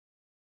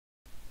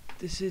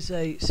This is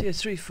a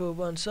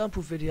CS341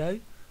 sample video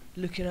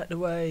looking at the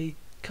way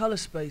colour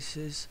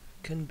spaces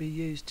can be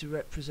used to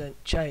represent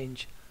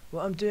change.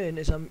 What I'm doing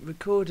is I'm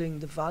recording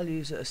the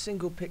values at a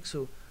single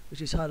pixel,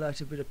 which is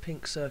highlighted with a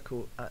pink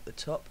circle at the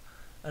top,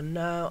 and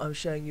now I'm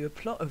showing you a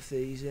plot of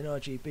these in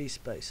RGB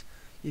space.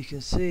 You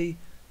can see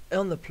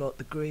on the plot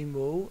the green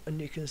wall, and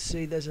you can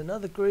see there's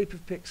another group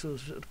of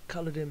pixels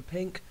coloured in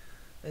pink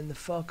in the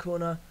far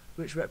corner,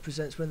 which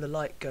represents when the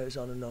light goes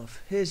on and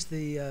off. Here's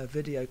the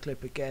video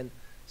clip again,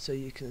 so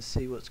you can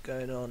see what's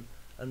going on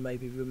and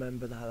maybe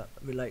remember how that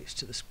relates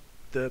to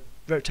the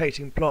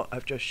rotating plot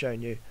I've just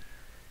shown you.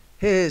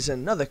 Here's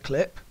another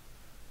clip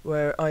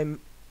where I'm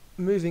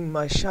moving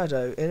my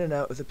shadow in and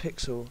out of the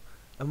pixel,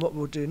 and what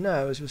we'll do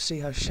now is we'll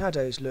see how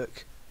shadows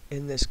look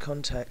in this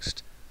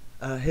context.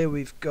 Here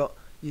we've got,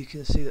 you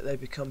can see that they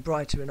become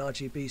brighter in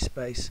RGB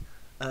space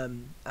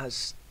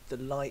as the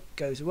light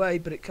goes away,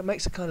 but it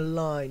makes a kind of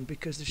line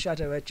because the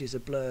shadow edges are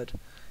blurred.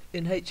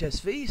 In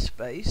HSV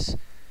space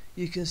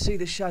you can see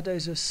the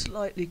shadows are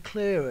slightly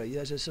clearer.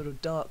 There's a sort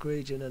of dark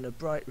region and a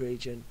bright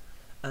region,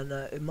 and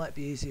it might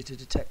be easier to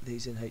detect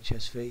these in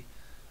HSV.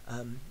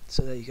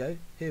 So there you go,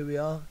 here we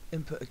are,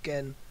 input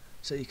again,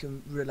 so you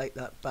can relate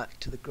that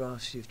back to the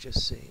graphs you've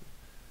just seen.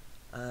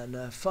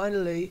 And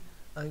finally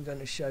I'm going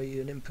to show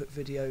you an input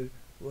video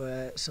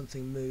where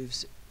something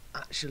moves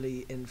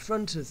actually in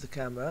front of the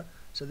camera.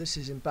 So this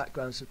is in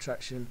background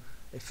subtraction.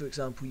 If for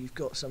example you've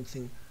got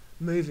something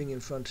moving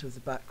in front of the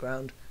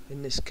background,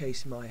 in this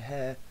case my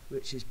hair,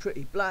 which is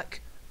pretty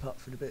black apart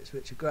from the bits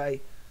which are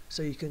grey,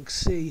 so you can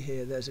see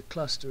here there's a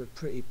cluster of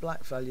pretty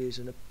black values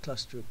and a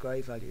cluster of grey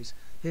values.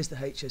 Here's the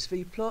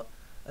HSV plot,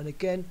 and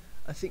again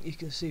I think you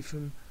can see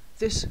from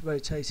this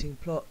rotating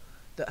plot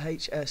that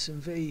H, S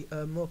and V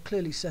are more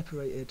clearly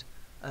separated,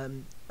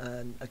 and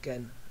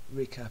again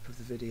recap of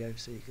the video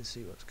so you can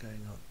see what's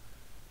going on.